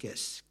would just get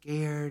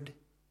scared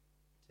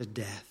to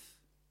death.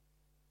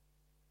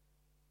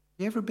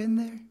 You ever been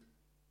there?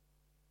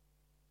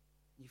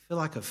 You feel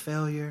like a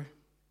failure.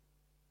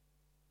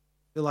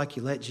 Feel like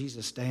you let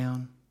Jesus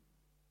down.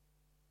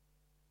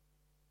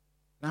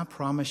 And I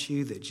promise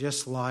you that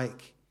just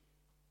like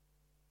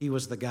he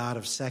was the God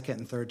of second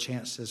and third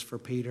chances for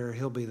Peter,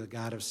 he'll be the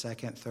God of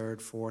second,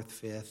 third, fourth,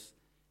 fifth,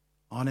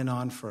 on and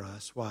on for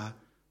us. Why?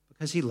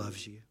 Because he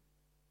loves you.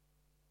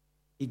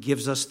 He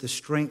gives us the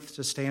strength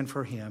to stand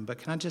for him. But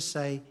can I just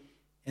say,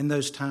 in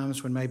those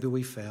times when maybe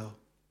we fail,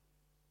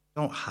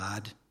 don't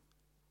hide.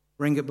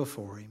 Bring it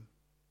before him.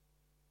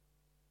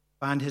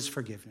 Find his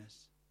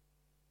forgiveness.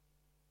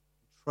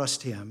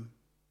 Trust him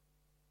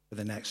for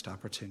the next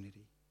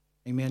opportunity.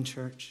 Amen,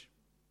 church?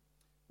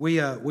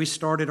 We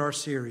started our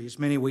series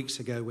many weeks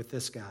ago with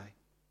this guy,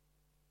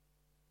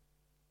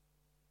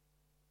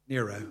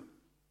 Nero.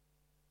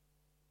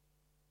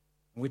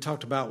 And we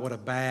talked about what a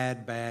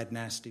bad,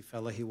 nasty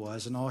fellow he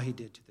was and all he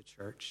did to the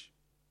church.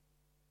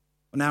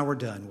 Well, now we're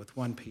done with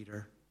 1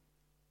 Peter.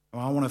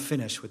 Well, I want to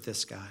finish with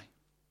this guy.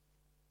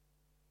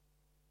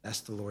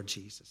 That's the Lord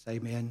Jesus.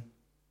 Amen.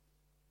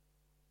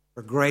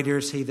 For greater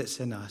is he that's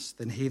in us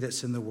than he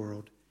that's in the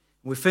world.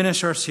 And we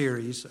finish our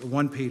series,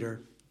 1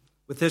 Peter,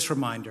 with this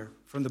reminder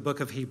from the book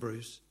of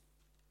Hebrews.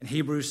 And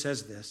Hebrews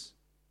says this,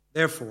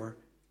 therefore,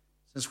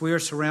 since we are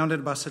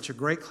surrounded by such a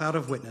great cloud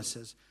of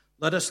witnesses,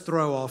 let us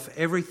throw off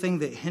everything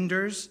that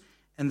hinders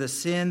and the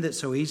sin that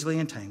so easily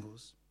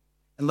entangles.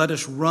 And let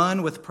us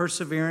run with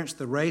perseverance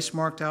the race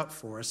marked out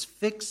for us,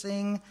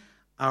 fixing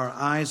our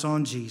eyes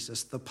on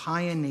Jesus, the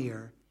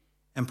pioneer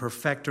and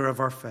perfecter of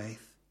our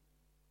faith.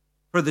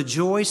 For the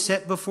joy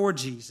set before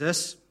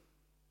Jesus,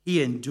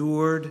 he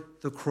endured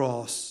the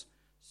cross,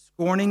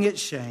 scorning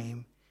its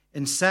shame,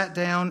 and sat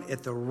down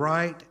at the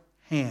right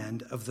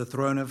hand of the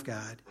throne of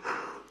God.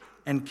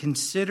 And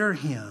consider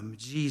him,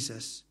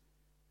 Jesus,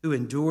 who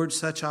endured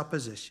such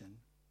opposition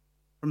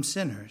from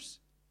sinners,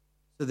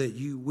 so that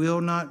you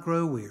will not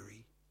grow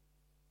weary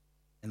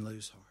and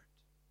lose heart.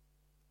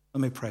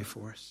 Let me pray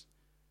for us.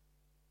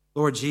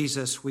 Lord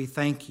Jesus, we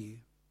thank you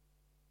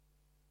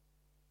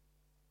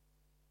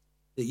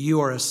that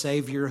you are a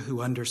Savior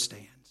who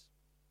understands.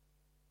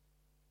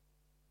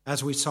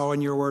 As we saw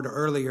in your word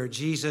earlier,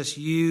 Jesus,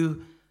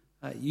 you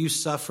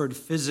suffered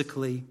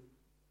physically,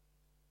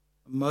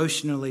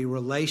 emotionally,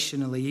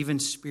 relationally, even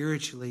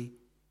spiritually,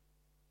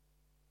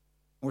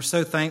 We're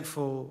so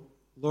thankful,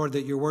 Lord,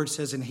 that your word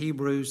says in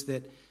Hebrews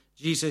that,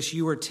 Jesus,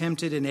 you were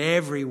tempted in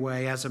every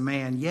way as a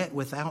man, yet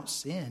without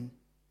sin.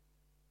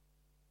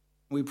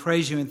 We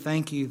praise you and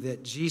thank you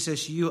that,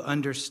 Jesus, you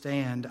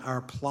understand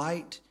our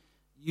plight.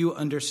 You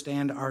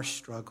understand our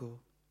struggle.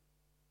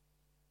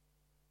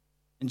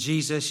 And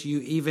Jesus, you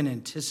even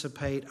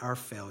anticipate our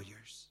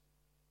failures.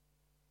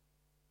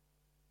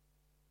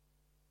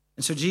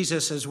 And so,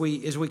 Jesus, as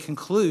we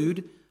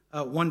conclude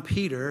 1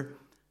 Peter,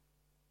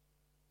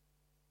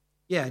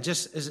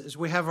 just as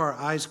we have our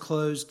eyes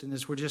closed and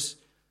as we're just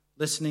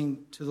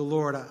listening to the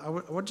Lord, I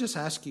would just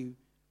ask you,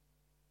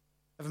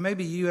 have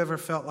maybe you ever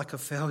felt like a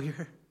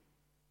failure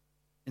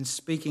in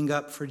speaking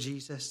up for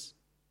Jesus?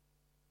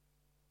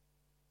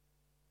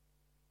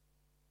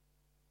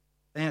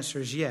 The answer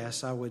is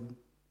yes. I would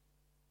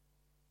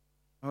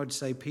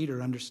say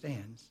Peter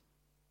understands.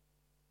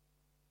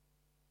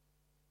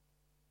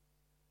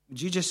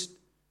 Would you just,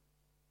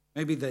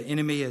 maybe the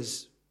enemy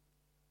has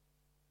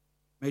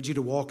made you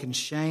to walk in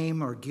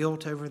shame or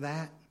guilt over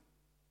that?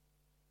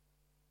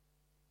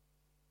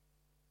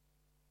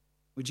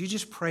 Would you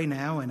just pray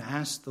now and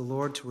ask the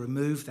Lord to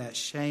remove that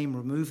shame,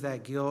 remove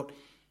that guilt,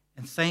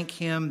 and thank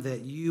him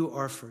that you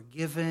are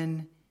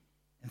forgiven,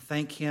 and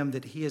thank him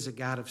that he is a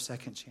God of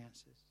second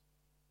chances?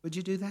 Would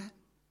you do that?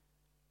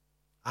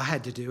 I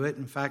had to do it.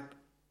 In fact,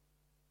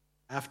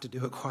 I have to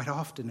do it quite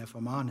often, if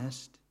I'm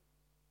honest.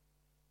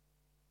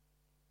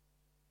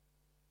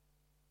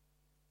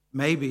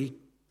 Maybe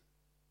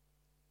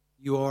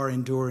you are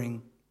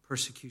enduring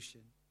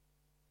persecution.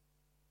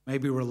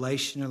 Maybe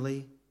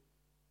relationally,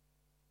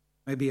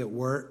 maybe at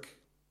work,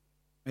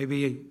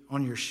 maybe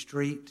on your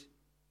street.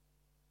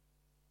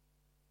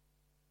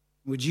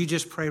 Would you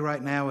just pray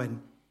right now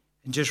and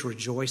just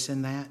rejoice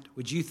in that?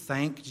 Would you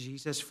thank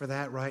Jesus for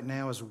that right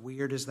now, as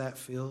weird as that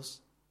feels?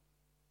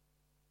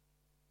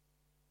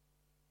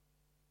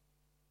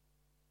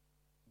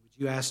 Would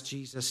you ask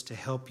Jesus to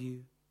help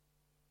you,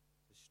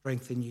 to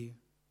strengthen you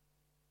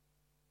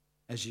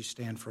as you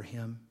stand for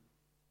him?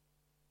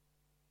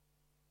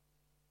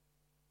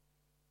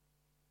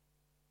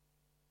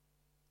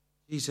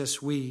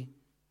 Jesus, we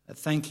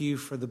thank you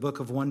for the book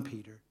of 1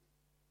 Peter.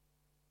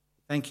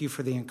 Thank you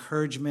for the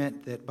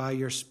encouragement that by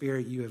your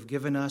Spirit you have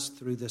given us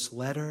through this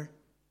letter.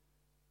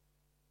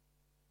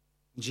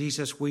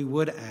 Jesus, we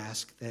would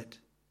ask that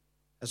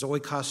as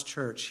Oikos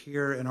Church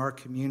here in our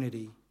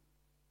community,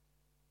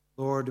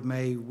 Lord,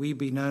 may we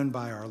be known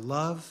by our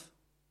love.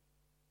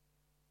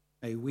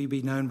 May we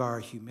be known by our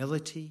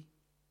humility.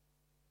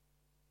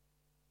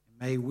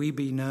 May we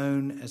be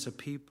known as a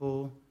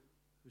people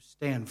who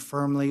stand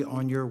firmly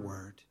on your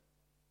word,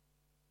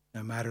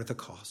 no matter the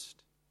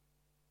cost.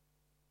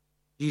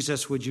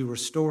 Jesus, would you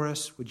restore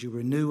us? Would you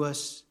renew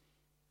us?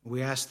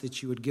 We ask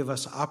that you would give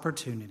us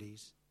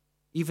opportunities,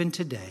 even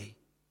today,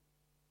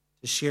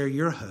 to share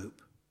your hope,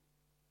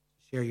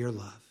 to share your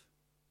love.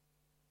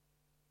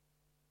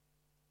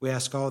 We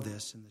ask all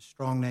this in the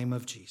strong name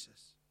of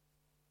Jesus.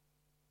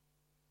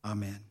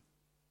 Amen.